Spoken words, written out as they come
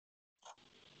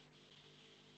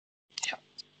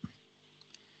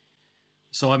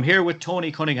So I'm here with Tony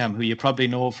Cunningham, who you probably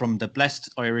know from the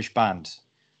Blessed Irish Band.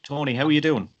 Tony, how are you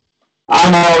doing?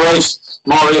 I'm all right.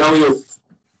 Maury, how are you?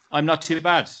 I'm not too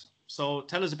bad. So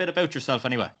tell us a bit about yourself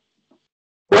anyway.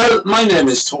 Well, my name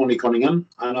is Tony Cunningham,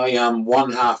 and I am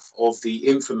one half of the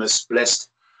infamous Blessed,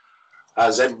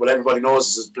 everybody knows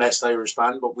this is Blessed Irish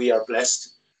Band, but we are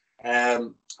Blessed.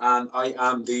 And I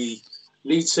am the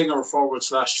lead singer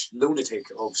 / lunatic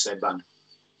of said band.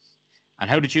 And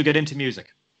how did you get into music?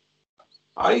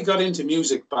 I got into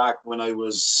music back when I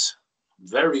was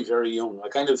very, very young.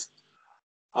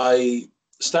 I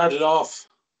started off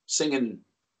singing.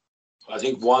 I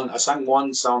sang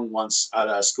one song once at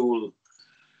a school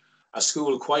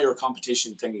choir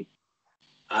competition thingy,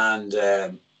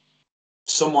 and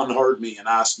someone heard me and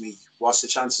asked me what's the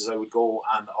chances I would go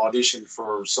and audition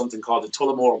for something called the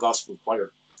Tullamore Gospel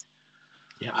Choir.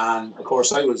 Yeah. And of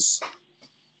course I was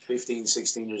 15,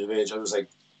 16 years of age. I was like,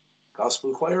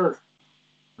 gospel choir?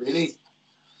 Really?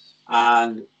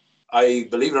 And I,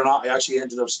 believe it or not, I actually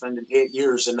ended up spending 8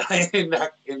 years in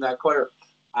that choir.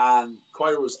 And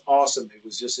choir was awesome. It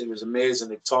was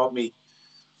amazing. It taught me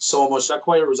so much. That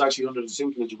choir was actually under the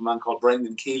tutelage of a man called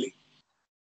Brendan Keeley.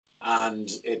 And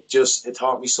it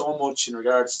taught me so much in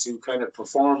regards to kind of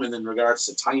performing, in regards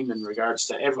to time, in regards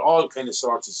to all kind of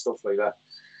sorts of stuff like that.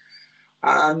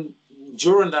 And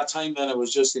during that time then I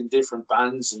was just in different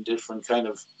bands and different kind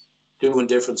of doing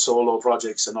different solo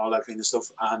projects and all that kind of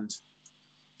stuff. And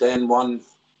then one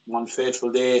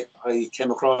fateful day I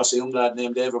came across a young lad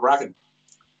named David Bracken.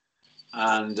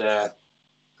 And I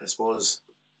suppose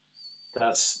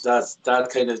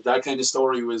that kind of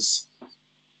story was,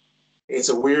 it's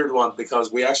a weird one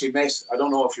because we actually met. I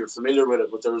don't know if you're familiar with it,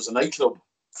 but there was a nightclub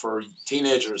for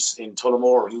teenagers in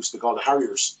Tullamore. It used to be called the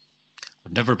Harriers.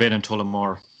 I've never been in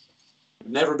Tullamore.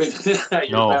 Never been. You're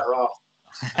No. Better off.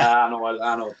 I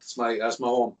know. That's my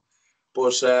home.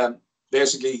 But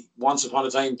basically, once upon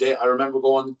a time, I remember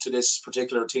going to this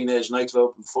particular teenage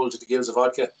nightclub full to the gills of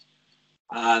vodka,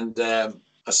 and I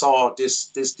saw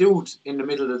this dude in the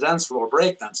middle of the dance floor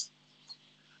breakdancing.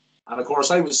 And of course,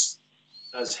 I was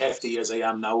as hefty as I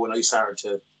am now, and I started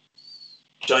to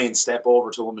giant step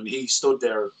over to him, and he stood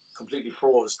there completely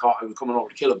froze, thought I was coming over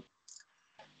to kill him.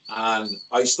 And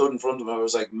I stood in front of him. I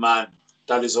was like, man,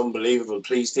 that is unbelievable.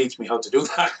 Please teach me how to do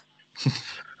that.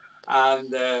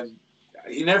 And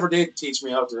he never did teach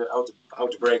me how to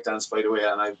break dance, by the way.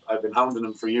 And I've been hounding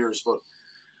him for years. But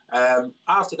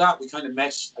after that, we kind of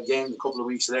met again a couple of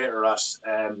weeks later at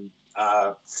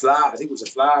I think it was a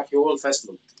Fleadh Cheoil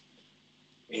festival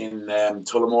in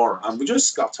Tullamore, and we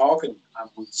just got talking, and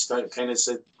we started kind of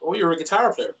said, "Oh, you're a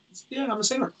guitar player?" I said, "Yeah, I'm a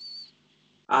singer."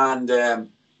 And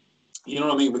you know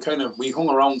what I mean? We hung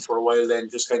around for a while then,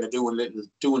 just kind of doing little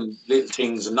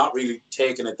things and not really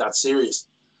taking it that serious.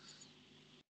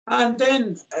 And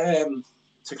then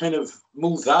to kind of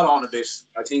move that on a bit,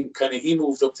 I think kind of he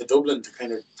moved up to Dublin to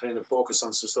kind of focus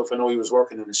on some stuff. I know he was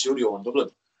working in a studio in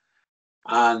Dublin,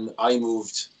 and I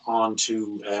moved on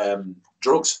to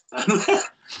drugs and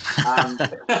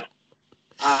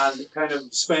kind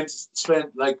of spent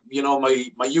like, you know,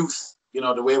 my youth, you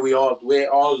know, the way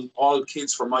all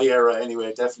kids from my era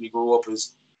anyway definitely grew up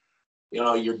is, you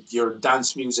know, your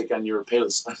dance music and your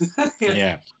pills.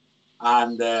 Yeah.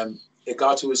 And it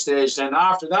got to a stage then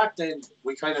after that, then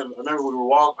we kind of, I remember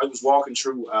I was walking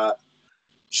through a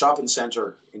shopping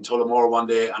centre in Tullamore one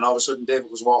day, and all of a sudden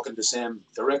David was walking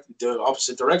the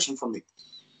opposite direction from me.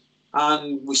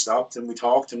 And we stopped and we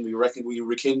talked and we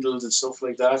rekindled and stuff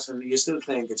like that. And you're still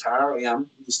playing guitar? I am.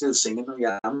 You're still singing?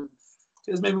 I am.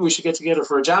 Because maybe we should get together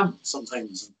for a jam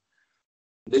sometimes. And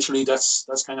literally, that's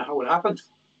kind of how it happened.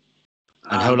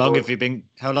 And how long have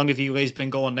you guys been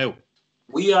going now?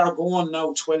 We are going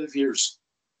now 12 years.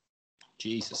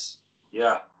 Jesus.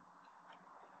 Yeah.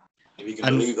 If you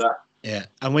can believe that. Yeah.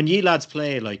 And when you lads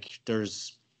play, like,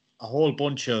 there's a whole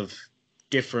bunch of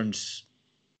different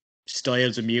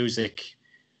styles of music,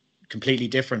 completely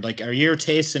different. Like, are your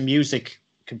tastes in music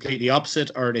completely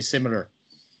opposite, or are they similar?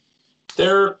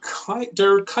 They're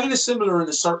kind of similar in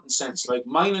a certain sense. Like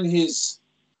mine and his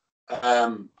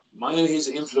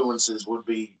influences would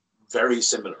be very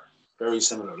similar.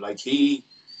 Like he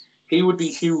would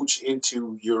be huge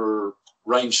into your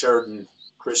Ryan Sheridan,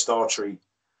 Chris Daughtry,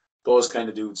 those kind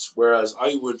of dudes. Whereas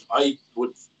I would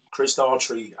Chris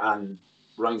Daughtry and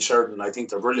Ryan Sheridan, I think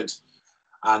they're brilliant.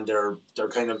 And their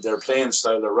playing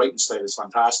style, their writing style is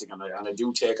fantastic, and I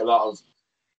do take a lot of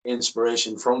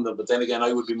inspiration from them. But then again,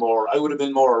 I would have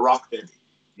been more a rock baby,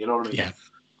 you know what I mean? Yeah.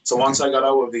 So once I got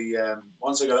out of the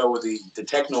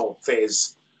techno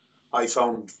phase, I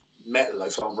found metal. I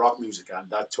found rock music, and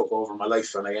that took over my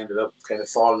life. And I ended up kind of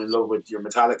falling in love with your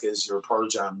Metallicas, your Pearl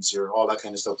Jams, your all that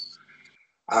kind of stuff.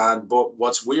 But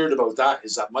what's weird about that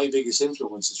is that my biggest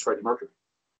influence is Freddie Mercury.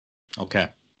 Okay.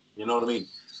 You know what I mean?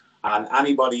 And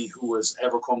anybody who has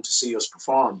ever come to see us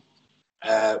perform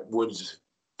would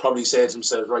probably say to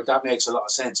themselves, right, that makes a lot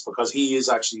of sense, because he is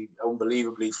actually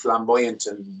unbelievably flamboyant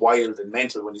and wild and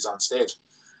mental when he's on stage.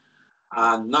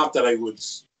 And not that I would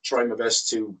try my best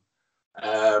to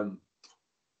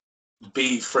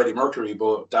be Freddie Mercury,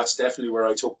 but that's definitely where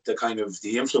I took the kind of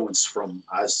the influence from,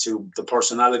 as to the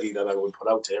personality that I would put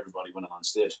out to everybody when I'm on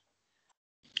stage.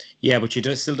 Yeah, but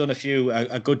you still done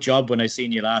a good job when I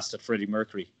seen you last at Freddie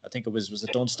Mercury. I think it was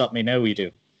it Don't Stop Me Now we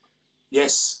do.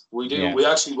 Yes, we do. Yeah. We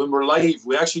actually, when we're live,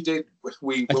 we actually did.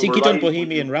 I think you done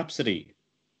Bohemian Rhapsody.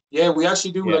 Yeah, we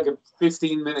actually do like a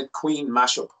 15-minute Queen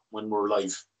mashup when we're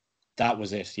live. That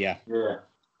was it, yeah. Yeah.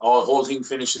 Oh, the whole thing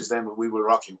finishes then with We Will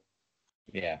Rock You.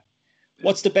 Yeah.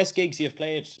 What's the best gigs you've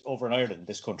played over in Ireland,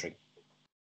 this country?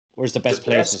 Where's the best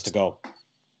places to go?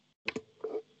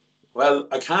 Well,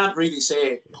 I can't really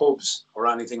say pubs or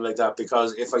anything like that,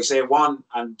 because if I say one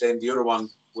and then the other one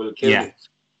will kill me.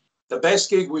 The best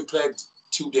gig we've played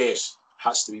to date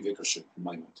has to be Vicar Street, in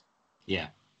my mind. Yeah.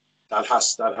 That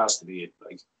has to be it.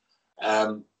 Like,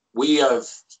 we have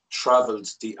travelled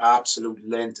the absolute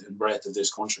length and breadth of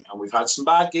this country, and we've had some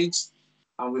bad gigs,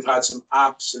 and we've had some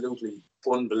absolutely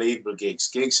unbelievable gigs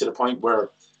to the point where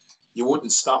you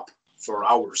wouldn't stop for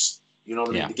hours. You know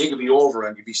what I mean? The gig would be over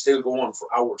and you'd be still going for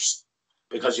hours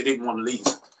because you didn't want to leave.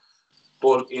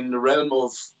 But in the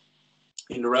realms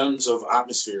of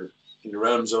atmosphere, in the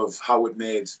realms of how it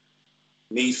made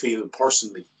me feel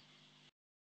personally,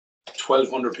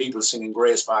 1,200 people singing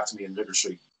Grace back to me in Vicar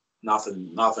Street.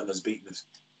 Nothing has beaten it.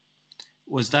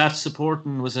 Was that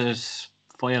supporting, was it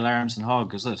File Arms and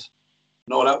Hog, is it?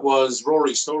 No, that was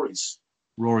Rory Stories.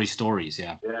 Rory Stories,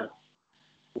 yeah. Yeah.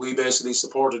 We basically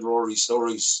supported Rory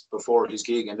Stories before his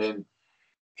gig, and then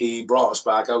he brought us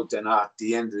back out then at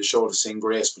the end of the show to sing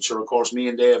Grace. But sure, of course, me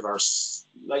and Dave are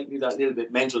slightly that little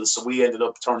bit mental, so we ended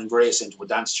up turning Grace into a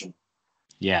dance tune.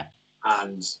 Yeah.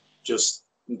 And just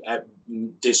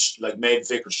this like made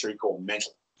Vicar Street go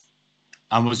mental.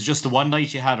 And was it just the one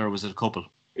night you had, or was it a couple?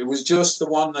 It was just the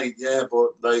one night, yeah.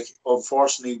 But like,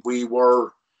 unfortunately, we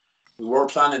were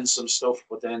planning some stuff,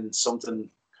 but then something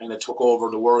kind of took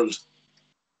over the world.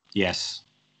 Yes.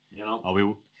 You know.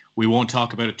 Oh, we won't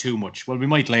talk about it too much. Well, we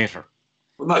might later.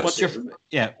 We might.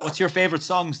 What's your favorite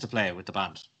songs to play with the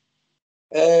band?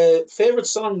 Favorite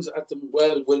songs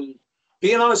when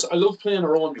being honest, I love playing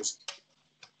our own music.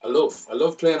 I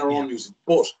love playing our own music,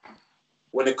 but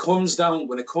when it comes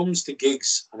to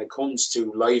gigs and it comes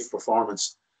to live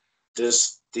performance,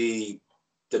 there's the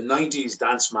 90s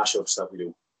dance mashups that we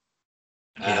do.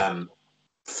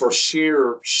 For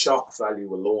sheer shock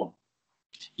value alone.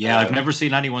 Yeah, I've never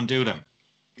seen anyone do them.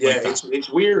 Yeah, like it's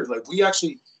weird. Like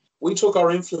we took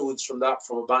our influence from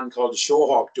a band called the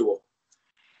Showhawk Duo.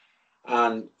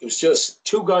 And it was just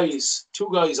two guys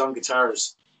on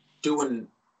guitars doing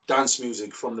dance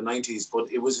music from the 90s,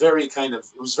 but it was very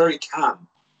calm.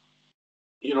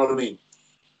 You know what I mean?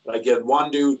 Like you had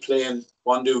one dude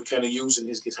kind of using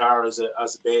his guitar as a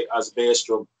bass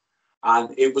drum,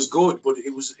 and it was good, but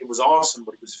it was awesome,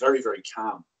 but it was very, very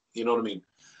calm. You know what I mean?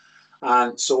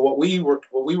 And so what we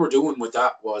were doing with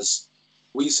that was,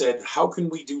 we said, how can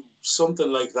we do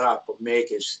something like that but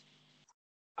make it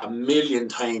 1,000,000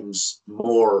 times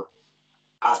more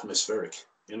atmospheric?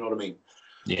 You know what I mean?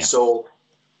 Yeah. So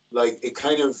like it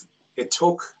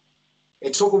took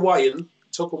a while.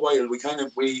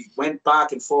 We went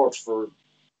back and forth for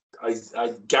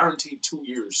I guaranteed 2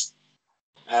 years,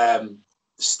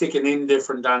 sticking in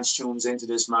different dance tunes into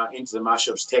the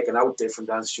mashups, taking out different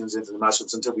dance tunes into the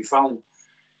mashups, until we found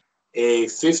a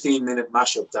 15-minute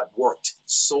mashup that worked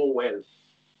so well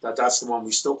that's the one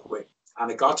we stuck with.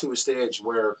 And it got to a stage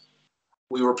where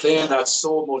we were playing that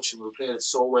so much and we were playing it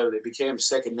so well, it became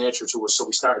second nature to us. So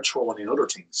we started throwing in other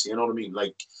things, you know what I mean?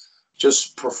 Like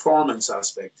just performance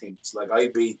aspect things. Like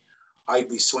I'd be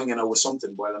swinging out with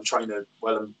something while I'm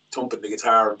thumping the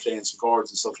guitar and playing some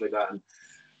chords and stuff like that. And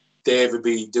Dave would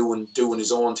be doing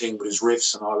his own thing with his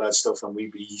riffs and all that stuff. And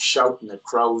we'd be shouting at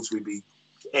crowds. We'd be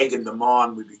egging them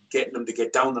on. We'd be getting them to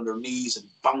get down on their knees and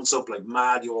bounce up like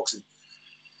mad yokes. And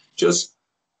just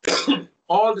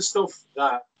all the stuff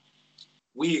that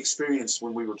we experienced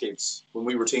when we were kids, when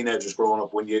we were teenagers growing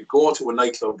up, when you'd go to a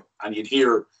nightclub and you'd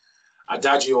hear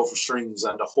Adagio for strings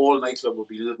and the whole nightclub would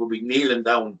be kneeling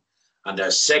down, and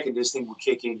the second this thing would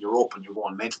kick in, you're up and you're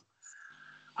going mental.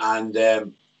 And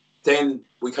then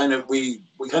we kind of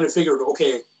figured,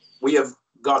 okay, we have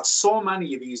got so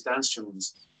many of these dance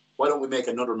tunes, why don't we make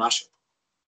another mashup?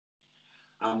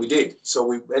 And we did. So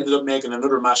we ended up making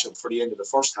another mashup for the end of the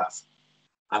first half.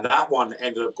 And that one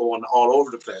ended up going all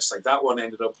over the place. Like that one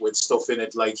ended up with stuff in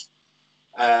it like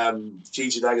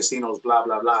Gigi D'Agostino's Blah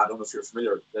Blah Blah. I don't know if you're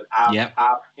familiar. That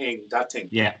app thing, that thing.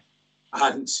 Yeah.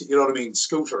 And you know what I mean?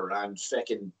 Scooter and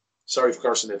fucking, sorry for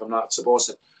cursing if I'm not supposed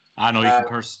to. I know you can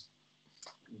curse.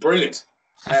 Brilliant.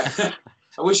 I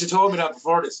wish you told me that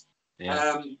before this.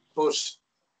 Yeah. But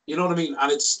you know what I mean?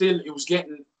 And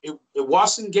it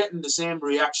wasn't getting the same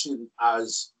reaction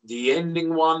as the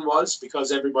ending one was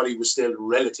because everybody was still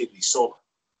relatively sober.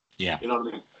 Yeah. You know what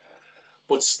I mean?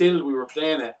 But still, we were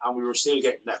playing it and we were still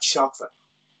getting that shock factor.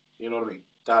 You know what I mean?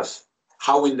 That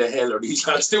how in the hell are these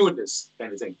lads doing this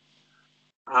kind of thing?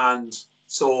 And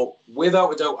so,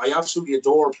 without a doubt, I absolutely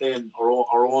adore playing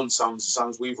our own songs, the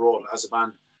songs we've wrote as a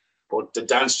band. But the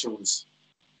dance tunes,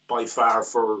 by far,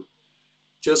 for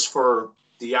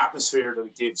the atmosphere that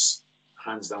it gives,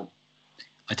 hands down.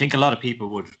 I think a lot of people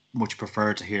would much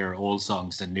prefer to hear old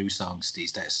songs than new songs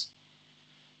these days.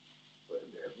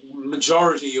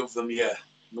 Majority of them, yeah.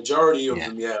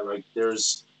 Like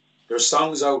there's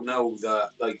songs out now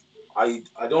that like I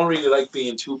don't really like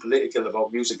being too political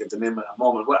about music at the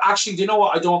moment. Well, actually, do you know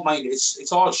what? I don't mind.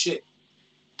 It's all shit.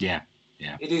 Yeah.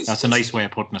 It is. That's a nice way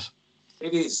of putting it.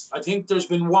 It is. I think there's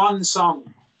been one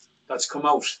song that's come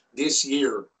out this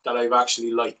year that I've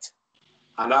actually liked,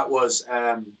 and that was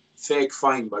 "Fake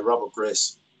Fine" by Robert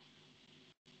Grace.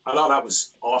 I thought that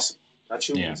was awesome. That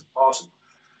tune was awesome.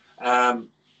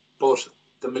 But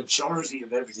the majority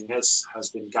of everything else has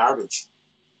been garbage.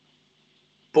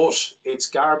 But it's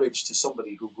garbage to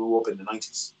somebody who grew up in the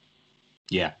 90s.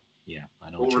 Yeah, I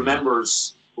know. Who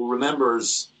remembers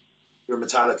your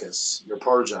Metallicas, your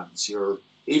Pearl Jams,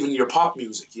 even your pop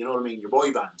music, you know what I mean? Your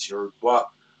boy bands,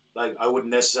 I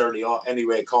wouldn't necessarily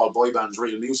anyway call boy bands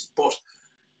real music, but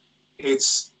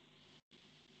it's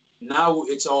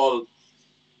all,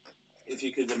 if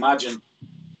you could imagine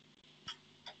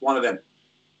one of them.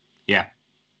 Yeah.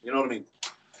 You know what I mean?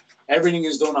 Everything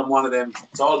is done on one of them.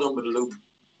 It's all done with a loop.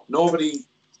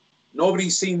 Nobody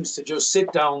seems to just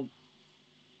sit down,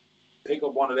 pick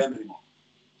up one of them anymore.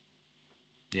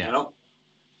 Yeah. You know?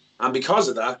 And because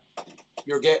of that,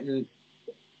 you're getting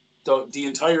the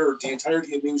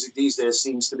entirety of music these days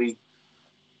seems to be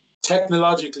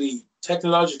technologically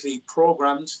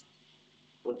programmed,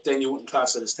 but then you wouldn't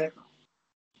class it as techno.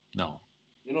 No.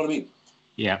 You know what I mean?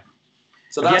 Yeah.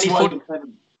 So that's why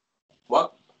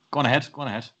what? Go on ahead.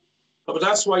 But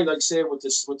that's why, like, say with the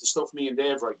stuff me and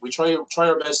Dave, right, we try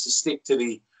our best to stick to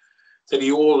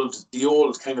the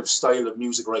old kind of style of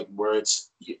music writing, where it's,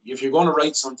 if you're going to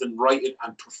write something, write it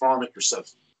and perform it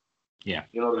yourself. Yeah.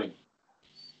 You know what I mean?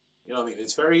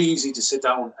 It's very easy to sit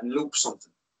down and loop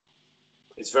something.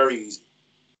 It's very easy.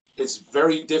 It's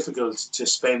very difficult to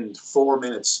spend 4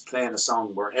 minutes playing a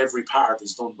song where every part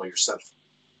is done by yourself.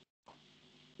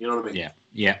 You know what I mean?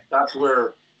 Yeah. That's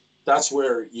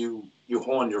where you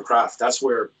hone your craft. That's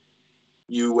where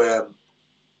your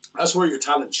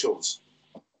talent shows.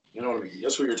 You know what I mean?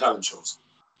 That's where your talent shows.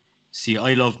 See,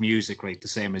 I love music, right, the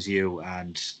same as you,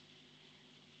 and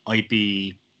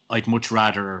I'd much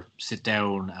rather sit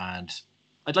down and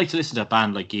I'd like to listen to a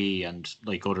band like E and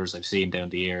like others I've seen down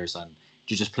the years, and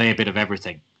you just play a bit of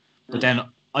everything. But then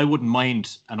I wouldn't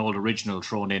mind an old original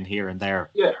thrown in here and there.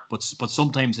 Yeah. But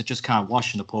sometimes it just can't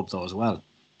wash in the pub though as well,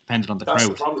 depending on the crowd.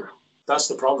 That's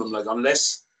the problem. Like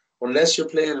unless you're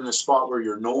playing in a spot where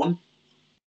you're known,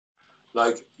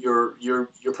 like you're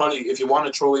probably, if you want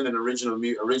to throw in an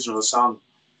original song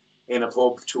in a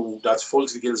pub that's full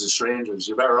to the gills of strangers,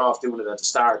 you're better off doing it at the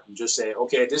start and just say,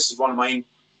 okay, this is one of mine.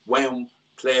 Wham,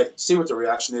 play it, see what the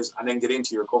reaction is, and then get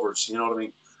into your covers. You know what I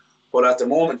mean? But at the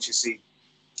moment, you see,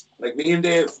 like me and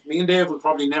Dave will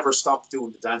probably never stop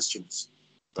doing the dance tunes.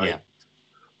 Right? Yeah.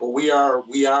 But we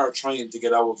are trying to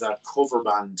get out of that cover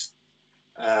band,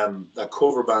 I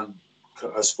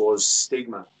suppose,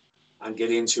 stigma, and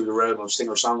get into the realm of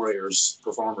singer-songwriters,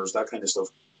 performers, that kind of stuff,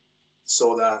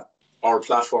 so that our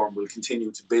platform will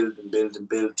continue to build and build and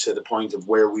build to the point of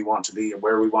where we want to be, and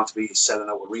where we want to be is selling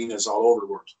out arenas all over the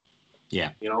world.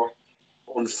 Yeah. You know,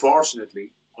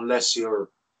 unfortunately, unless you're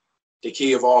the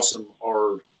Key of Awesome,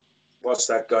 or what's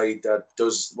that guy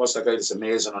that's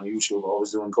amazing on YouTube,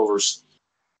 always doing covers.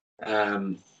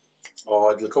 It'll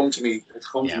come to me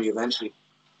eventually.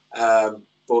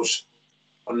 But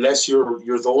unless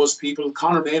you're those people,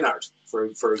 Conor Maynard, for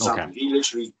example, okay. He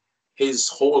literally, his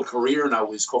whole career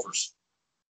now is covers.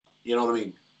 You know what I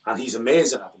mean? And he's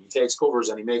amazing at them. He takes covers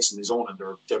and he makes them his own, and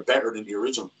they're better than the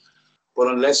original. But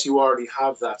unless you already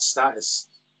have that status,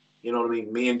 You know what I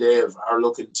mean? Me and Dave are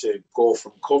looking to go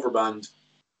from cover band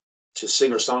to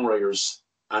singer-songwriters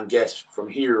and get from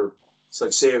here. It's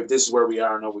like, say, this is where we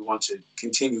are now. We want to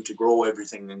continue to grow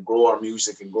everything and grow our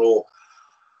music and grow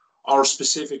our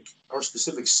specific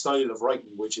style of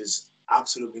writing, which is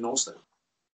absolutely no style.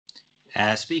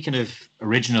 Speaking of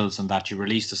originals and that, you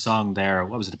released a song there,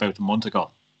 what was it, about a month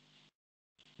ago?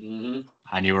 Mm-hmm.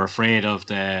 And you were afraid of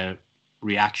the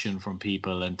reaction from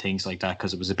people and things like that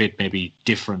because it was a bit maybe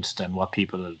different than what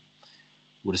people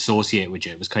would associate with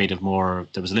you. It was kind of more,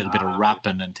 there was a little bit of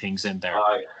rapping and things in there.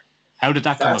 How did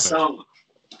that come about?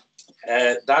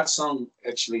 That song,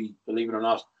 actually, believe it or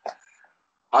not,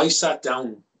 I sat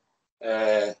down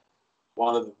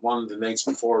one of the nights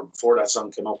before that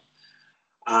song came out,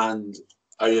 and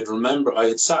I had remembered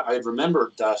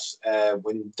that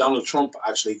when Donald Trump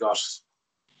actually got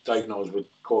diagnosed with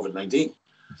COVID-19.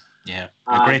 Yeah,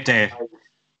 a great day.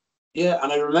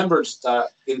 And I remembered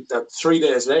that 3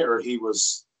 days later he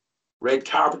was red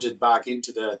carpeted back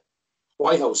into the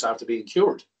White House after being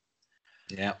cured.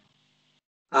 Yeah.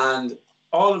 And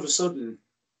all of a sudden,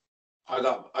 I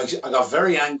got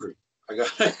very angry.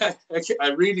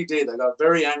 I really did. I got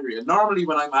very angry. And normally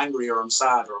when I'm angry or I'm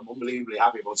sad or I'm unbelievably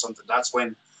happy about something, that's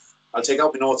when I'll take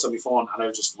out my notes on my phone and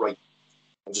I'll just write.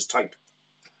 I'll just type.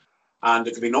 And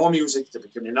there could be no music. There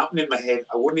could be nothing in my head.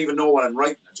 I wouldn't even know what I'm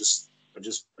writing. I'd just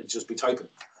be typing.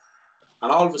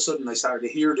 And all of a sudden, I started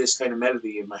to hear this kind of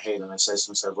melody in my head, and I said to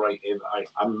myself, "Right,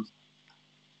 I'm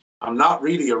not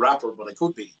really a rapper, but I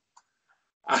could be."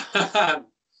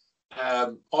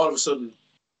 All of a sudden,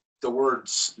 the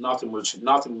words nothing's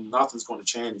going to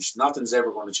change. Nothing's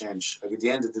ever going to change. Like at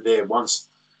the end of the day, once,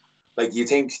 like you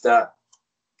think that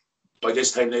by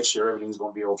this time next year everything's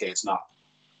going to be okay. It's not.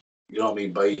 You know what I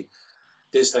mean? By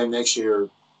this time next year,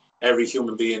 every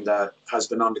human being that has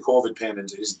been on the COVID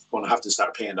payment is going to have to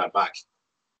start paying that back.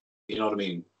 You know what I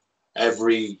mean?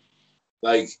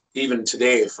 Even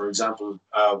today, for example,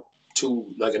 a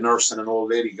nurse and an old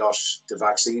lady got the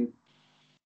vaccine.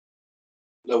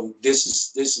 Now, this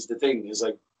is the thing, is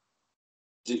like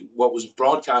what was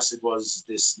broadcasted was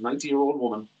this 90-year-old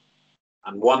woman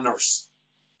and one nurse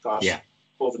got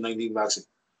COVID-19 vaccine.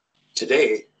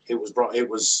 Today, it was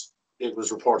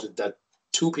reported that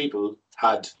 2 people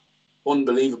had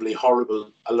unbelievably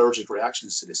horrible allergic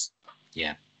reactions to this.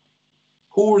 Yeah.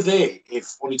 Who are they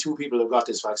if only 2 people have got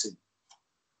this vaccine?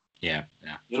 Yeah.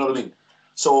 You know what I mean?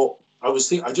 So I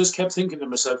just kept thinking to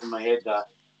myself in my head that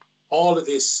all of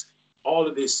this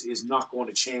is not going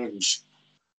to change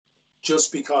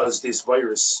just because this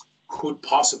virus could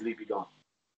possibly be gone.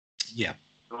 Yeah.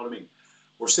 You know what I mean?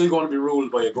 We're still going to be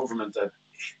ruled by a government that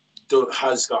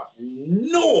has got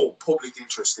no public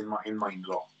interest in mind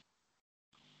at all.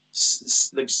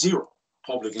 Like zero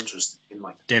public interest in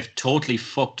mind. They've totally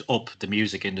fucked up the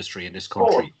music industry in this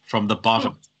country from the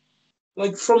bottom.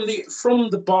 Like from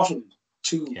the bottom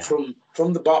to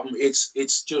from the bottom,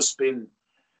 it's just been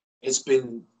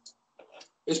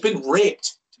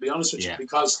raped, to be honest with you,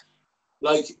 because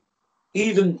like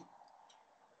even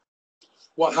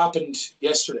what happened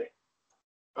yesterday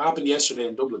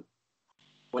in Dublin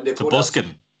when they put a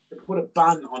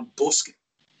ban on busking.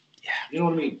 Yeah. You know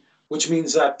what I mean? Which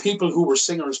means that people who were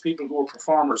singers, people who were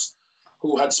performers,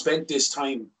 who had spent this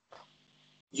time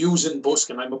using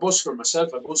busking. I'm a busker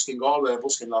myself. I busk in Galway, I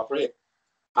busk in Loughrea.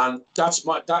 And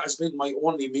that has been my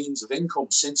only means of income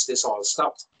since this all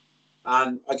stopped.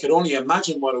 And I could only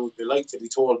imagine what it would be like to be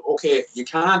told, okay, you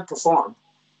can't perform,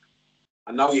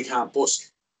 and now you can't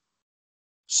busk.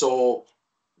 So,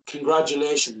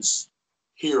 congratulations.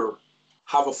 Here,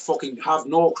 have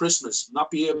no Christmas, not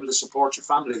be able to support your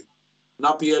family,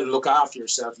 not be able to look after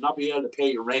yourself, not be able to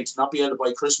pay your rent, not be able to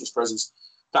buy Christmas presents,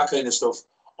 that kind of stuff.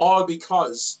 All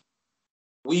because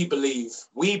we believe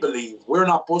we're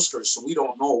not buskers, so we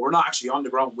don't know. We're not actually on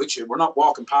the ground with you. We're not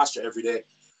walking past you every day.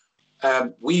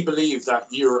 We believe that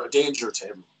you're a danger to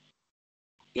him.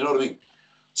 You know what I mean?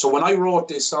 So when I wrote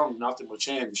this song, Nothing Will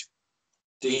Change,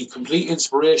 the complete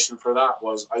inspiration for that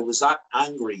was I was that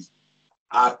angry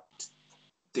at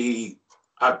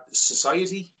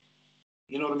society.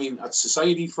 You know what I mean? At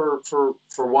society for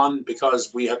one,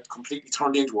 because we had completely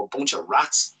turned into a bunch of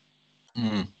rats.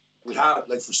 Mm. We had,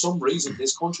 like, for some reason,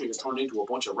 this country has turned into a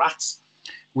bunch of rats.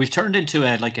 We've turned into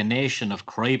a nation of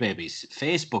crybabies.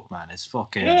 Facebook, man, is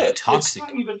fucking toxic.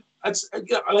 It's not even. I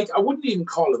wouldn't even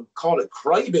call it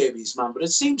crybabies, man. But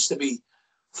it seems to be,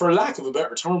 for lack of a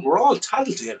better term, we're all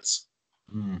tattletales.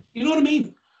 Mm. You know what I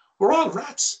mean? We're all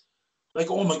rats. Like,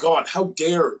 oh my God, how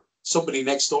dare somebody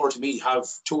next door to me have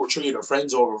 2 or 3 of their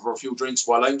friends over for a few drinks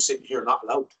while I'm sitting here not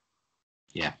allowed?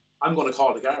 Yeah. I'm going to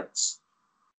call the guards.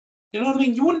 You know what I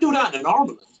mean? You wouldn't do that in a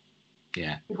normal life.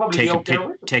 Yeah. He'd probably be out there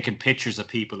with them. Taking pictures of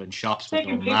people in shops with no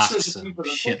Taking pictures masks of and people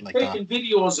and shit like taking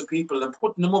videos of people and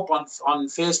putting them up on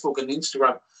Facebook and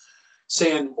Instagram,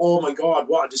 saying, "Oh my God,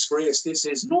 what a disgrace this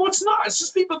is." No, it's not. It's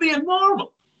just people being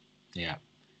normal. Yeah.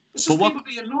 It's just people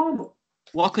being normal.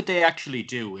 What could they actually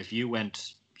do if you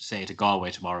went, say, to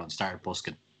Galway tomorrow and started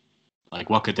busking? Like,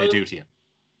 what could they do to you?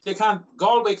 They can't.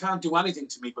 Galway can't do anything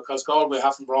to me because Galway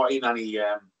haven't brought in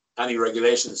any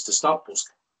regulations to stop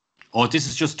busking. Oh, this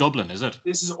is just Dublin, is it?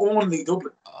 This is only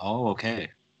Dublin. Oh, okay.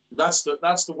 That's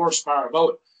the worst part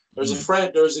about it.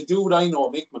 There's a dude I know,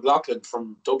 Mick McLaughlin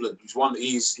from Dublin. He's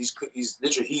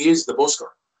literally, he is the busker.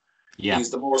 Yeah.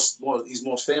 He's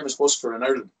most famous busker in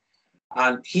Ireland,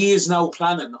 and he is now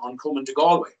planning on coming to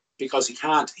Galway because he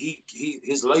can't.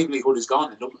 His livelihood is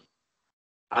gone in Dublin,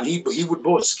 and he would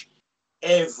busk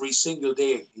every single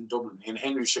day in Dublin, in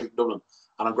Henry Street in Dublin,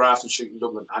 and on Grafton Street in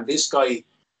Dublin. And this guy,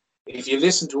 if you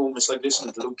listen to him, it's like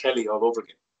listening to Luke Kelly all over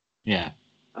again. Yeah.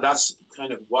 And that's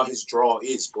kind of what his draw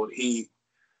is, but he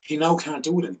now can't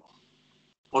do it anymore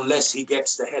unless he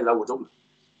gets the hell out of Dublin.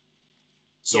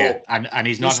 So yeah, and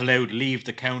he's not allowed to leave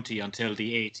the county until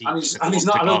the 18th. And he's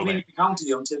not allowed to leave the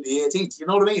county until the 18th. You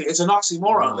know what I mean? It's an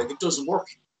oxymoron. Like, it doesn't work.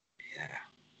 Yeah.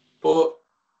 But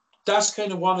that's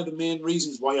kind of one of the main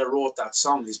reasons why I wrote that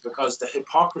song, is because the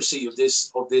hypocrisy of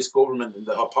this government and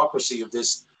the hypocrisy of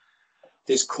this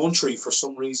country, for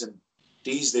some reason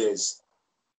these days,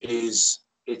 it's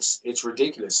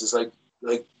ridiculous. It's like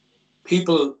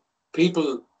people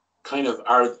kind of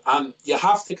are, and you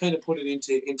have to kind of put it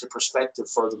into perspective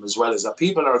for them as well, is that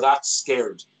people are that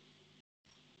scared.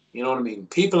 You know what I mean?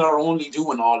 People are only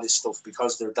doing all this stuff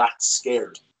because they're that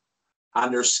scared.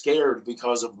 And they're scared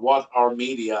because of what our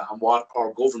media and what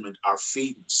our government are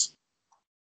feeding us.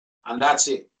 And that's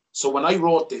it. So when I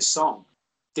wrote this song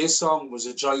was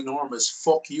a ginormous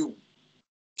fuck you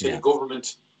to the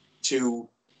government, to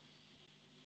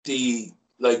the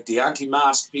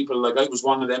anti-mask people. Like, I was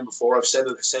one of them before. I've said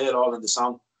it. I say it all in the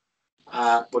song.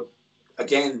 But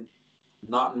again,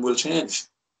 nothing will change.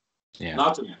 Yeah.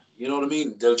 Nothing. You know what I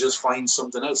mean? They'll just find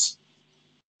something else.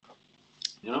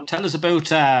 You know? Tell us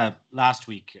about last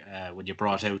week when you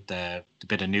brought out the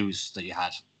bit of news that you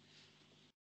had.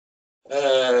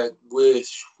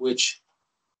 Which?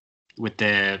 With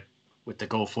the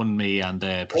GoFundMe and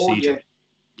the procedure. Oh,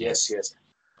 yeah. Yes.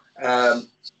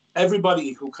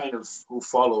 Everybody who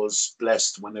follows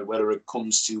Blessed, whether it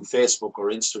comes to Facebook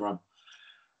or Instagram,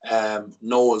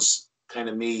 knows kind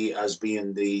of me as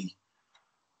being the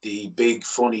big,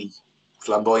 funny,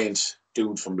 flamboyant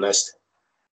dude from Blessed.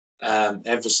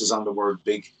 Emphasis on the word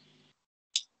big.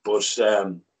 But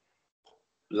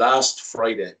last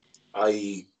Friday,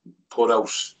 I put out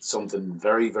something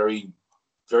very, very,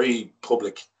 very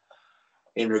public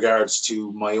in regards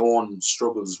to my own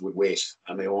struggles with weight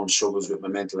and my own struggles with my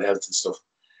mental health and stuff.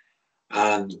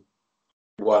 And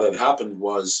what had happened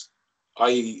was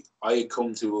I had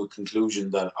come to a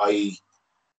conclusion that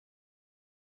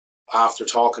after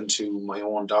talking to my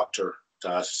own doctor,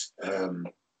 that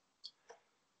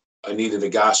I needed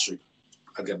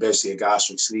basically a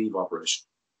gastric sleeve operation.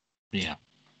 Yeah.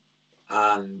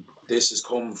 And this has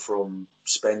come from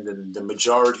spending the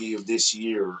majority of this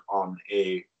year on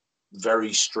a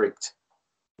very strict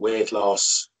weight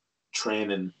loss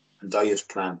training and diet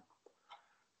plan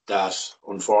that,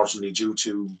 unfortunately, due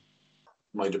to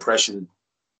my depression,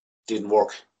 didn't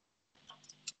work.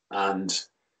 And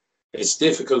it's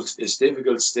difficult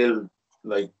still,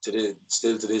 like, to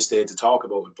this day, to talk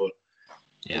about it, but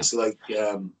it's like,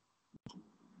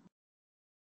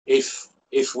 if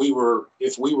we were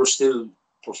still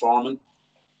performing,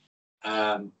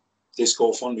 this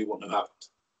GoFundMe wouldn't have happened.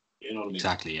 You know what I mean?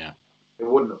 Exactly, yeah. It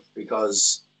wouldn't have,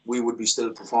 because we would be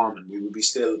still performing. We would be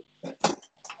still.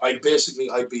 I'd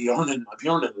be earning a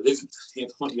living.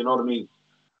 You know what I mean?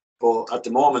 But at the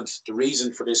moment, the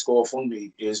reason for this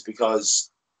GoFundMe is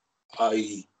because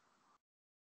I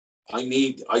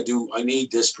need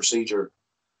this procedure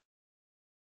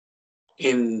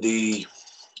in the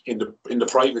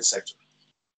private sector,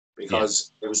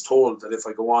 because I was told that if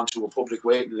I go on to a public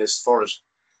waiting list for it,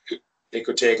 it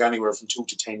could take anywhere from 2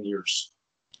 to 10 years.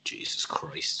 Jesus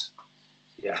Christ.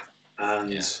 Yeah.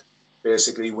 And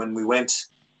basically, when we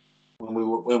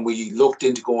looked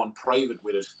into going private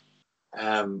with it,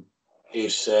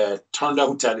 it turned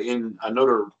out that, in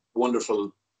another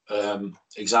wonderful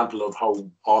example of how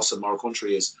awesome our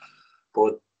country is,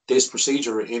 but this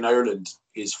procedure in Ireland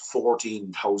is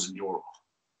 €14,000.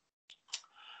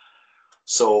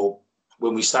 So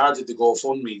when we started the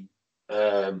GoFundMe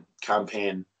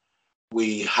campaign,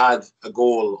 we had a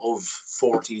goal of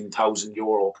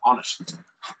 €14,000 on it.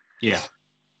 Yeah.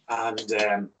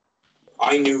 And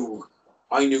I knew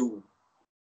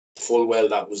full well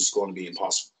that was going to be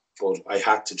impossible, but I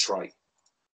had to try.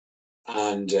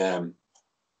 And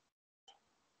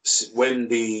when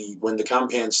the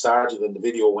campaign started and the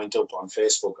video went up on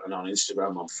Facebook and on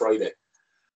Instagram on Friday,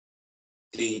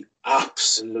 the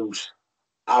absolute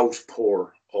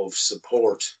outpour of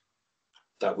support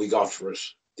that we got for it,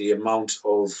 the amount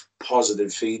of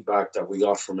positive feedback that we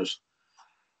got from it,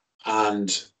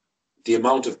 and the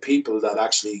amount of people that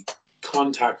actually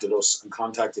contacted us and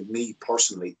contacted me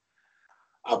personally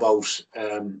about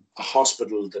a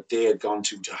hospital that they had gone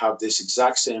to have this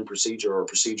exact same procedure or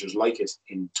procedures like it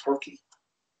in Turkey.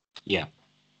 Yeah.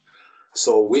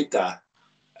 So with that,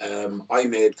 I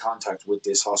made contact with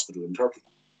this hospital in Turkey.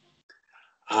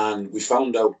 And we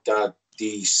found out that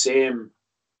the same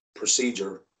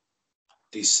procedure,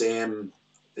 the same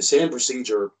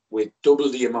procedure with double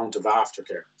the amount of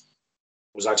aftercare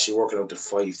was actually working out to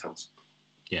 5,000.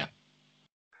 Yeah.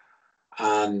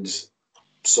 And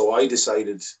so I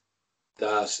decided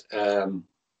that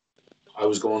I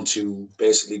was going to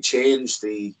basically change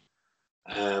the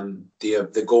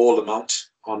goal amount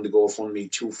on the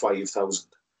GoFundMe to 5,000,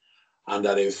 and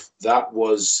that if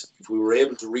we were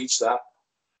able to reach that,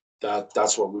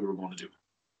 that's what we were going to do.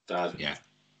 That yeah.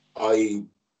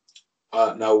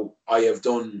 Now I have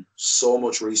done so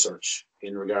much research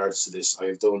in regards to this.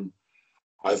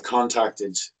 I've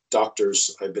contacted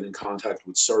doctors. I've been in contact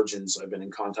with surgeons. I've been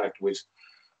in contact with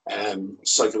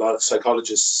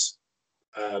psychologists.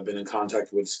 I've been in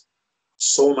contact with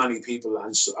so many people,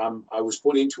 and so, I was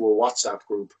put into a WhatsApp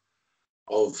group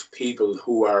of people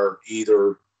who are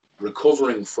either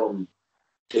recovering from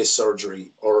this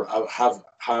surgery or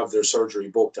have their surgery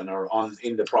booked and are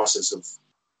in the process of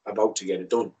about to get it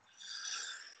done.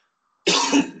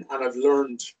 And I've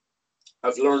learned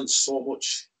so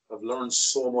much. I've learned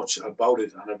so much about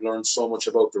it, and I've learned so much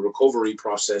about the recovery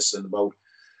process and about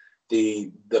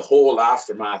the whole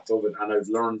aftermath of it. And I've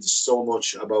learned so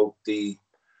much about the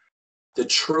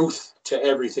truth to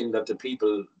everything that the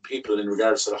people in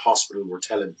regards to the hospital were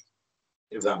telling me,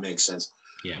 if that makes sense.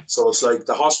 Yeah. So it's like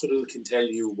the hospital can tell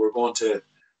you,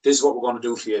 this is what we're going to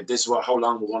do for you. This is how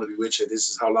long we're going to be with you. This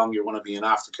is how long you're going to be in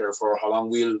aftercare for. How long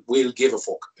we'll give a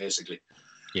fuck, basically.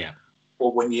 Yeah.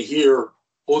 But when you hear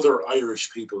other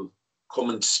Irish people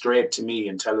coming straight to me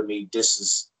and telling me this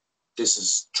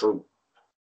is true,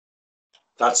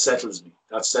 that settles me.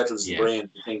 That settles the brain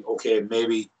to think, okay,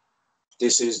 maybe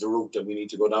this is the route that we need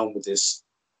to go down with this,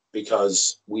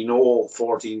 because we know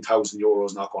 14,000 euro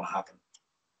is not going to happen.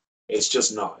 It's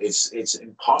just not. It's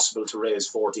impossible to raise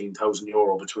 14,000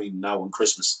 euro between now and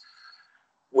Christmas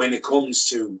when it comes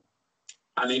to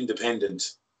an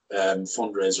independent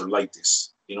fundraiser like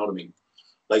this. You know what I mean?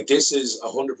 Like, this is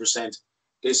 100%.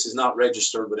 This is not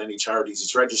registered with any charities.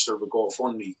 It's registered with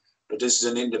GoFundMe, but this is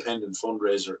an independent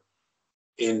fundraiser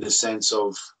in the sense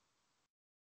of,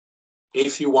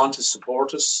 if you want to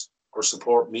support us or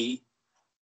support me,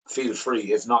 feel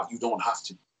free. If not, you don't have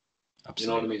to. Absolutely. You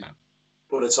know what I mean? Yeah.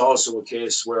 But it's also a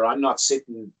case where I'm not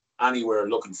sitting anywhere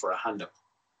looking for a handout.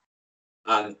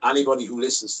 And anybody who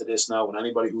listens to this now, and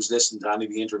anybody who's listened to any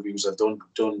of the interviews I've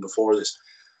done before this,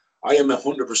 I am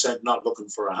 100% not looking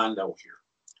for a handout here.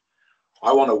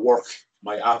 I want to work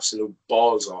my absolute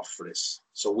balls off for this.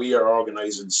 So we are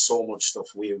organising so much stuff.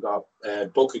 We have got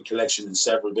bucket collection in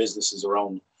several businesses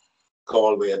around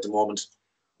Galway at the moment.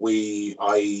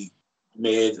 I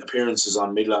made appearances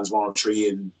on Midlands 103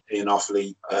 in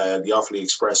Offaly, the Offaly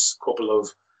Express, a couple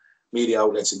of media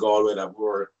outlets in Galway that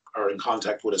are in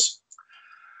contact with us.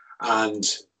 And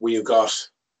we have got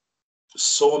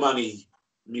so many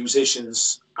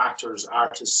musicians, actors,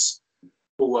 artists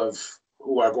who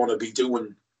are going to be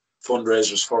doing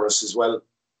fundraisers for us as well.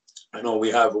 I know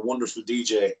we have a wonderful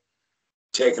DJ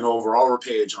taking over our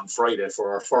page on Friday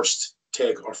for our first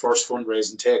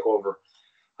fundraising takeover,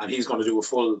 and he's going to do a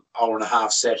full hour and a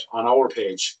half set on our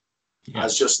page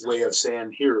as just a way of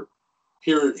saying,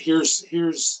 here's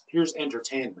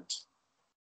entertainment.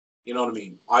 You know what I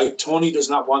mean? Tony does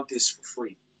not want this for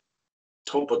free.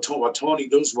 But what Tony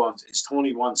does want is,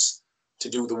 Tony wants to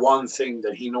do the one thing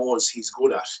that he knows he's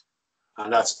good at,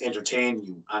 and that's entertain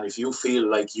you. And if you feel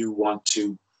like you want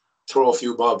to throw a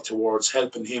few bob towards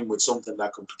helping him with something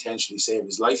that could potentially save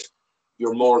his life,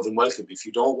 you're more than welcome. If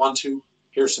you don't want to,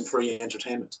 here's some free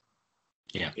entertainment.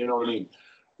 Yeah. You know what I mean?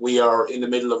 We are in the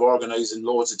middle of organising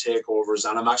loads of takeovers,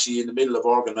 and I'm actually in the middle of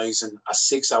organising a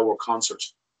 6-hour concert.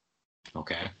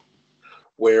 Okay.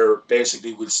 Where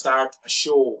basically we'll start a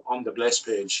show on the Bless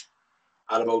page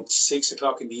at about 6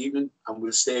 o'clock in the evening, and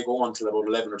we'll stay going until about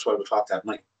 11 or 12 o'clock that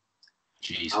night.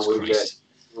 Jesus Christ.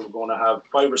 We're going to have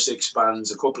 5 or 6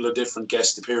 bands, a couple of different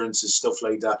guest appearances, stuff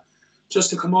like that, just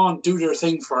to come on, do their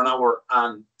thing for an hour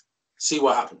and see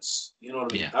what happens. You know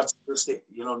what I mean? Yeah. That's just it.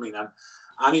 You know what I mean? And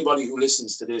anybody who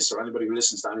listens to this or anybody who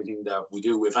listens to anything that we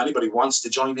do, if anybody wants to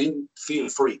join in, feel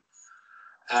free.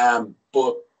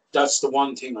 But that's the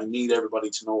one thing I need everybody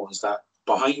to know, is that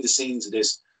behind the scenes of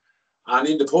this and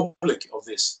in the public of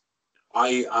this,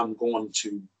 I'm going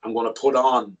to put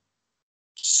on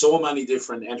so many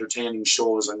different entertaining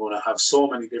shows. I'm going to have so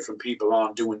many different people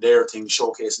on doing their thing,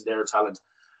 showcasing their talent.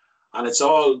 And this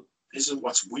is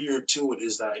what's weird to it,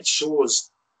 is that it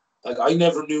shows, like, I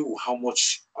never knew how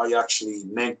much I actually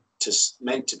meant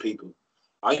to people.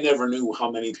 I never knew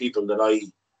how many people that I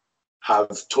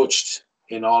have touched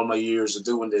in all my years of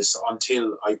doing this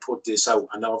until I put this out.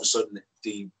 And all of a sudden,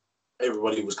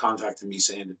 everybody was contacting me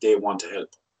saying that they want to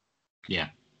help. Yeah.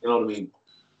 You know what I mean?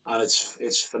 And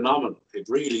it's phenomenal. It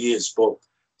really is. But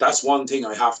that's one thing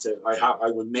I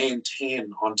will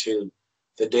maintain until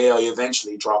the day I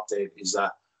eventually drop dead, is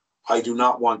that I do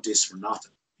not want this for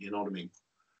nothing. You know what I mean?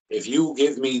 If you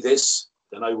give me this,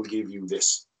 then I will give you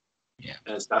this. Yeah.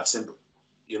 And it's that simple.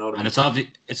 You know what I mean? And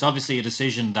it's obviously a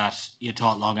decision that you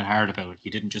thought long and hard about.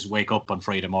 You didn't just wake up on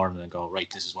Friday morning and go,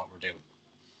 right, this is what we're doing.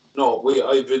 No,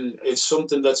 it's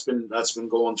something that's been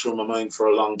going through my mind for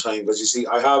a long time. Because you see,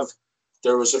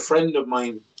 there was a friend of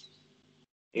mine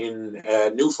in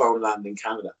Newfoundland in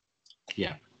Canada.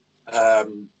 Yeah.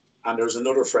 And there's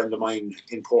another friend of mine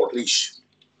in Portlaoise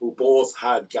who both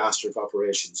had gastric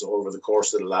operations over the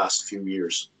course of the last few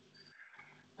years.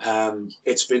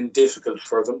 It's been difficult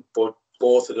for them, but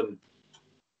both of them,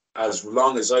 as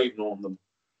long as I've known them,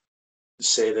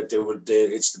 say that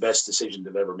it's the best decision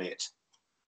they've ever made.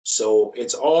 So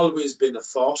it's always been a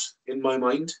thought in my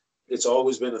mind. It's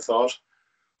always been a thought,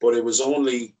 but it was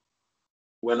only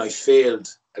when I failed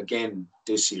again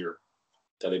this year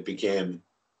that it became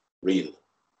real.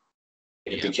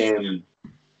 It became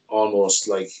almost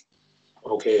like,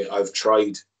 okay, I've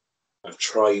tried.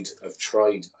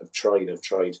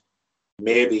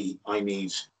 Maybe I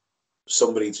need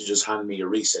somebody to just hand me a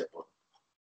reset button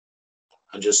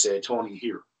and just say, Tony,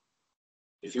 here,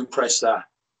 if you press that,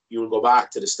 you'll go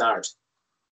back to the start,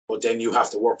 but then you have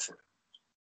to work for it.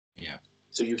 Yeah.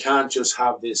 So you can't just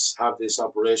have this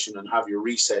operation and have your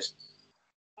reset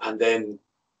and then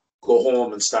go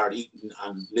home and start eating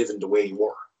and living the way you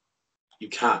were. You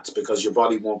can't, because your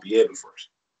body won't be able for it.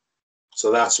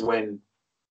 So that's when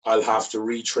I'll have to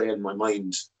retrain my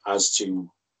mind as to,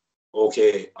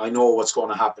 okay, I know what's going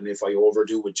to happen if I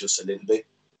overdo it just a little bit.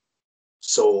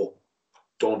 So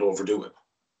don't overdo it.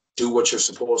 Do what you're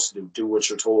supposed to do. Do what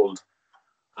you're told.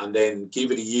 And then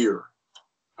give it a year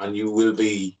and you will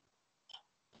be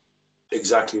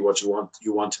exactly what you want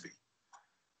to be.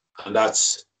 And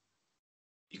that's,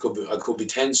 I could be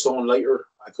 10 stone lighter.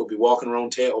 I could be walking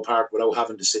around Tato Park without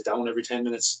having to sit down every 10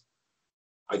 minutes.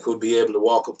 I could be able to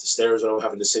walk up the stairs without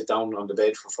having to sit down on the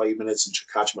bed for 5 minutes and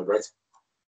catch my breath.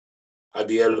 I'd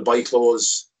be able to buy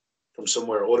clothes from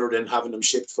somewhere other than having them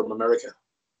shipped from America.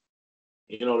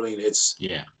 You know what I mean? It's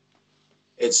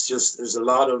just, there's a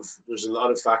lot of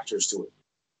factors to it.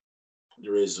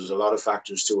 There's a lot of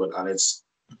factors to it, and it's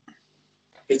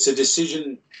a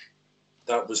decision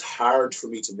that was hard for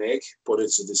me to make, but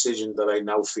it's a decision that I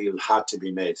now feel had to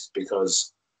be made,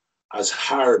 because as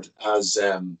hard as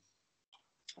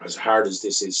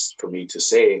this is for me to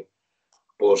say,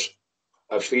 but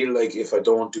I feel like if I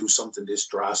don't do something this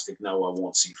drastic now, I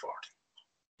won't see 40.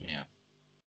 Yeah.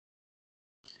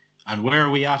 And where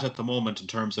are we at the moment in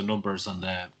terms of numbers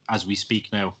as we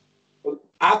speak now? Well,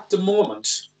 at the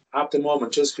moment,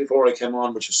 just before I came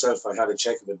on with yourself, I had a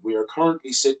check of it. We are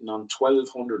currently sitting on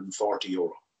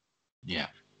 €1,240. Yeah.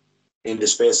 In the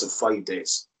space of 5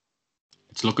 days.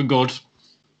 It's looking good.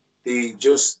 The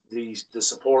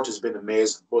support has been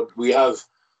amazing. But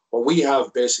what we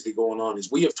have basically going on is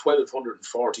we have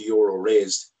 €1,240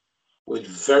 raised with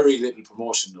very little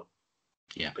promotion done.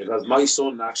 Yeah. Because my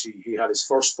son actually, he had his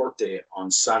first birthday on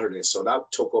Saturday, so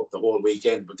that took up the whole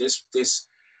weekend. But this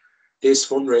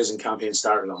fundraising campaign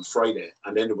started on Friday,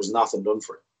 and then there was nothing done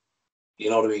for it.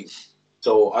 You know what I mean?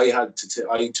 So I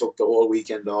took the whole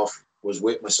weekend off, was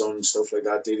with my son and stuff like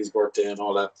that, did his birthday and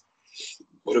all that.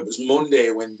 But it was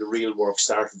Monday when the real work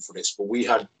started for this. But we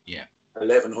had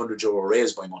 €1,100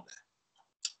 raised by Monday.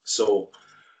 So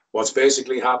what's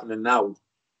basically happening now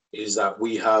is that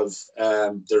we have,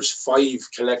 there's 5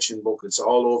 collection booklets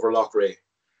all over Loughrea.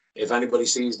 If anybody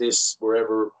sees this,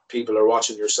 wherever people are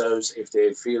watching yourselves, if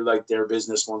they feel like their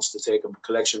business wants to take a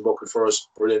collection booklet for us,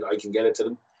 brilliant, I can get it to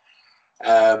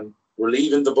them. We're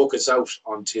leaving the buckets out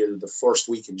until the first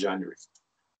week in January.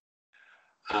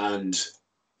 And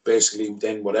basically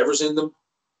then whatever's in them,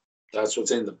 that's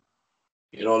what's in them.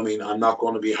 You know what I mean? I'm not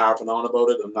going to be harping on about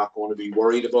it. I'm not going to be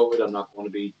worried about it. I'm not going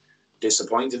to be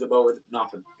disappointed about it.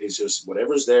 Nothing. It's just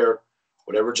whatever's there,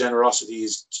 whatever generosity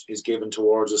is given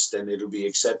towards us, then it'll be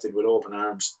accepted with open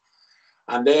arms.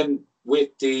 And then with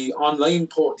the online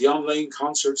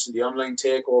concerts and the online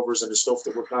takeovers and the stuff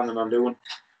that we're planning on doing,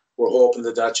 we're hoping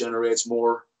that generates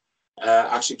more.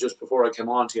 Actually, just before I came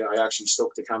on to you, I actually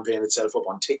stuck the campaign itself up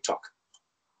on TikTok.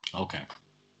 Okay.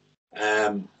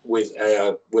 With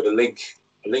a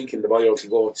link in the bio to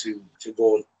go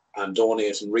and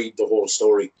donate and read the whole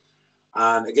story.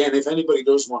 And again, if anybody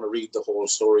does want to read the whole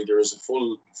story, there is a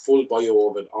full bio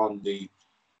of it on the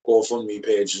GoFundMe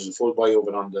page. There's a full bio of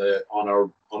it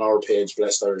on our page,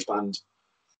 Blessed Irish Band.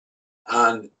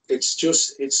 And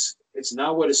it's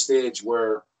now at a stage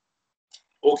where,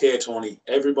 okay, Tony,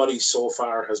 everybody so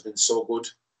far has been so good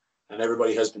and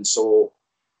everybody has been so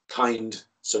kind.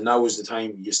 So now is the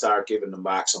time you start giving them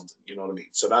back something, you know what I mean?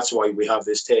 So that's why we have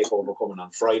this takeover coming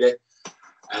on Friday.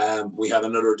 We had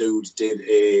another dude did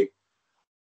a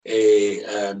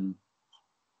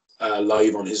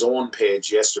live on his own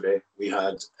page yesterday.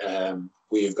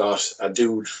 We've got a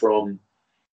dude from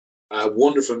a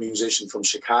wonderful musician from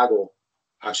Chicago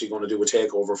actually going to do a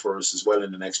takeover for us as well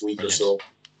in the next week or so.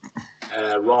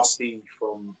 Rosti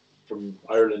from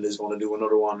Ireland is going to do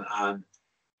another one, and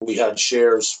we had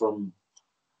shares from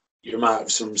your man,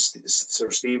 some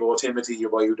Sir Steve O'Timothy, your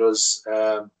boy who does.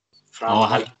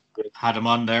 Had him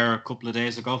on there a couple of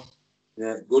days ago.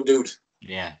 Yeah, good dude.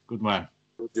 Yeah, good man.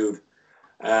 Good dude.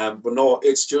 But no,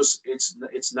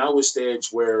 it's now a stage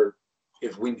where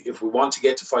if we want to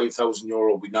get to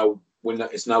 €5,000,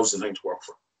 it's now's the time to work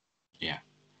for. Yeah.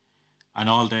 And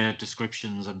all the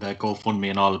descriptions and the GoFundMe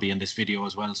and all will be in this video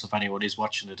as well. So if anyone is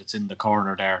watching it, it's in the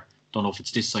corner there. Don't know if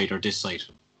it's this side or this side.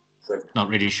 Not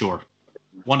really sure.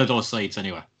 One of those sides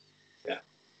anyway. Yeah.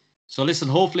 So listen,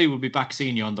 hopefully we'll be back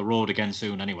seeing you on the road again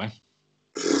soon anyway.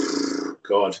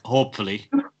 God. Hopefully.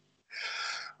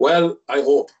 Well, I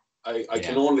hope. I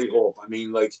can only hope. I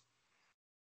mean, like,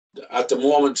 at the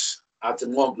moment,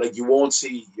 like, you won't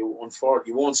see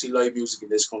live music in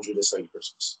this country this side of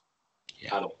Christmas.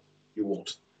 Yeah. At all. You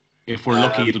won't. If we're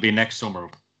lucky, it'll be next summer.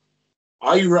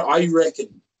 I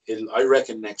reckon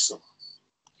next summer.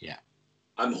 Yeah.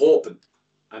 I'm hoping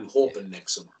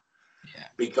next summer. Yeah.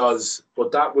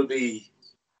 But that will be,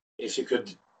 if you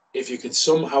could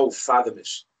somehow fathom it,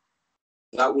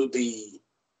 that will be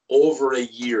over a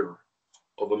year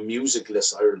of a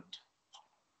musicless Ireland.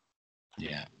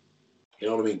 Yeah. You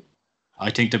know what I mean? I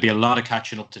think there'll be a lot of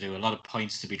catching up to do, a lot of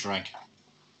pints to be drank.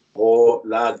 Oh,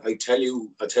 lad, I tell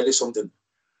you something.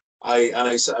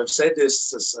 I've said this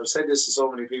to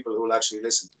so many people who will actually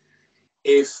listen.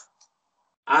 If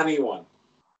anyone,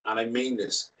 and I mean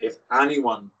this, if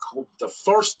anyone, the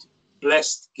first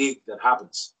blessed gig that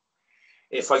happens,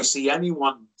 if I see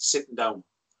anyone sitting down,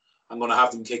 I'm going to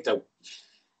have them kicked out.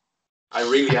 I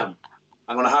really am.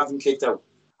 I'm going to have them kicked out.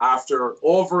 After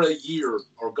over a year,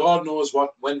 or God knows when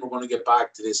we're going to get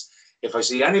back to this. If I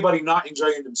see anybody not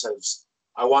enjoying themselves,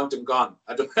 I want them gone.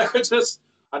 I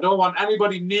don't want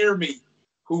anybody near me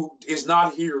who is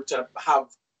not here to have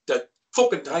the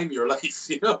fucking time of your life.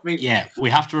 You know what I mean? Yeah, we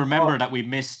have to remember that we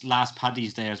missed last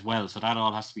Paddy's Day as well, so that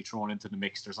all has to be thrown into the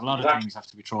mix. There's a lot of things have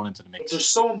to be thrown into the mix. But there's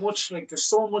so much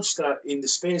that in the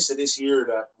space of this year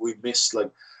that we've missed, like,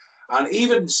 and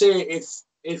even say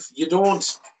if you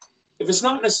don't. If it's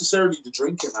not necessarily the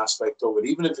drinking aspect of it,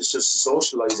 even if it's just the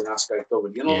socializing aspect of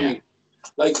it, you know what I mean?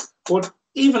 Like, but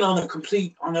even on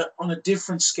a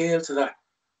different scale to that,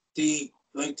 the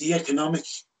economic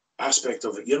aspect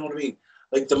of it, you know what I mean?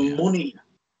 Like the money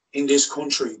in this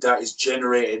country that is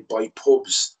generated by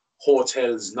pubs,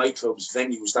 hotels, nightclubs,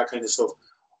 venues, that kind of stuff,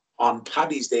 on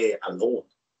Paddy's Day alone.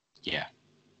 Yeah.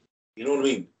 You know what I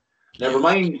mean? Never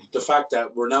mind the fact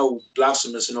that we're now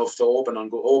blasphemous enough to open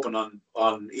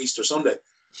on Easter Sunday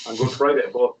and Good Friday.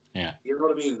 But you know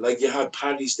what I mean? Like, you had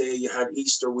Paddy's Day, you had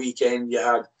Easter weekend, you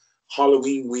had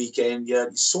Halloween weekend, you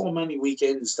had so many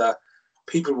weekends that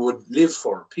people would live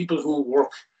for. People who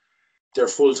work their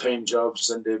full-time jobs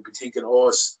and they'd be thinking, oh,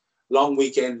 it's long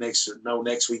weekend next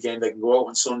weekend. I can go out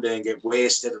on Sunday and get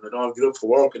wasted and I'll get up for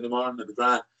work in the morning and the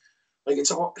grand. Like,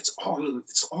 it's all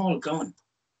gone.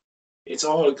 It's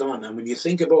all gone. And when you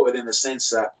think about it in a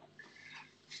sense that,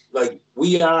 like,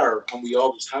 we are, and we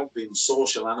always have been,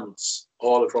 social animals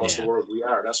all across the world. We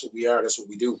are. That's what we are. That's what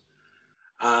we do.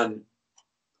 And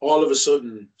all of a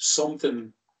sudden,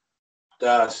 something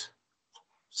that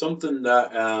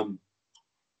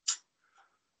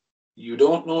you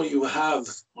don't know you have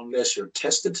unless you're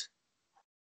tested.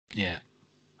 Yeah.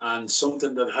 and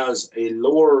something that has a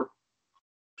lower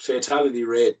fatality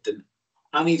rate than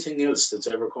anything else that's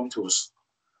ever come to us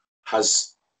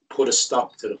has put a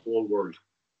stop to the whole world.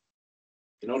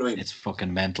 You know what I mean? It's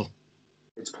fucking mental.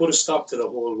 It's put a stop to the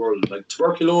whole world. Like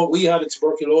tuberculosis, we had a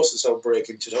tuberculosis outbreak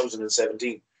in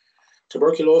 2017.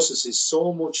 Tuberculosis is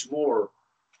so much more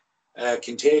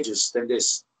contagious than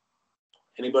this.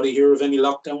 Anybody hear of any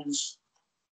lockdowns?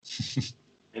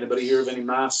 Anybody hear of any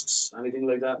masks? Anything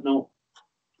like that? No.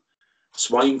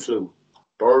 Swine flu,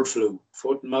 bird flu,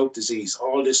 foot and mouth disease,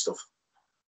 all this stuff.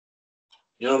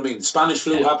 You know what I mean? Spanish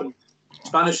flu happened.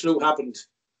 Spanish flu happened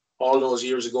all those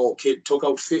years ago. Kid took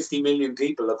out 50 million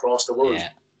people across the world,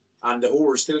 and the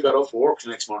whore still got up for work the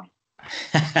next morning.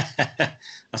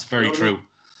 That's very true. I mean?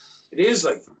 It is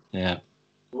like. Yeah.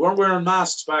 We weren't wearing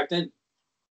masks back then.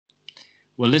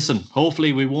 Well, listen.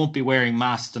 Hopefully, we won't be wearing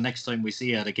masks the next time we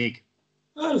see you at a gig.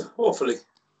 Well, hopefully.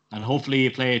 And hopefully,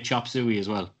 you play Chop Suey as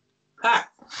well. Ha!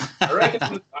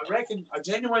 I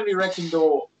genuinely reckon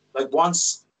though, like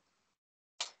once,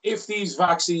 if these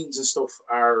vaccines and stuff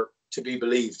are to be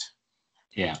believed,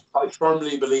 I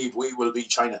firmly believe we will beat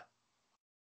China.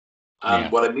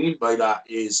 And what I mean by that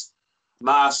is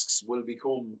masks will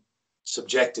become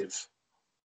subjective.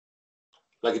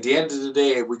 Like at the end of the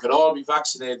day, we could all be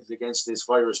vaccinated against this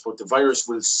virus, but the virus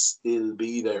will still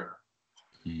be there.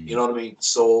 You know what I mean?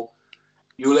 So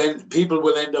people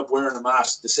will end up wearing a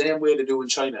mask the same way they do in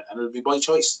China, and it'll be by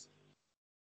choice.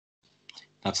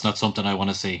 That's not something I want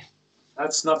to see.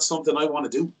 That's not something I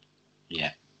want to do.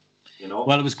 Yeah. You know.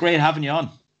 Well, it was great having you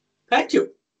on. Thank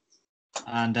you.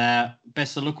 And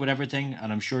best of luck with everything,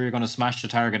 and I'm sure you're going to smash the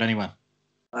target anyway.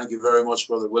 Thank you very much,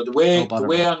 brother. Well, the way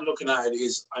I'm looking at it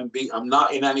is, I'm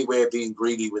not in any way being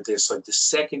greedy with this. Like the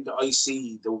second I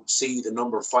see the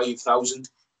number 5,000,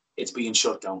 it's being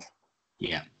shut down.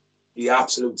 Yeah. The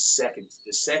absolute second.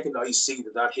 The second I see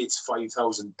that hits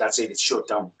 5,000, that's it. It's shut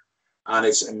down, and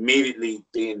it's immediately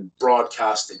being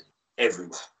broadcasted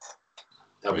everywhere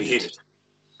that we hit it.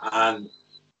 And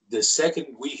the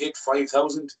second we hit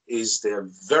 5,000 is the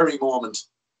very moment.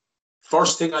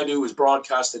 First thing I do is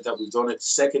broadcast it that we've done it.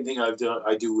 Second thing I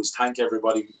do is thank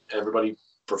everybody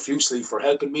profusely for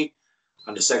helping me.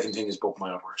 And the second thing is book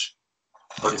my operation.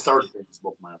 Or the third thing is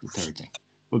book my operation. The third thing.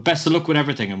 Well, best of luck with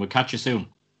everything, and we'll catch you soon.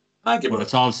 Thank you, when brother.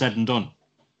 It's all said and done.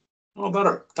 No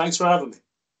better. Thanks for having me.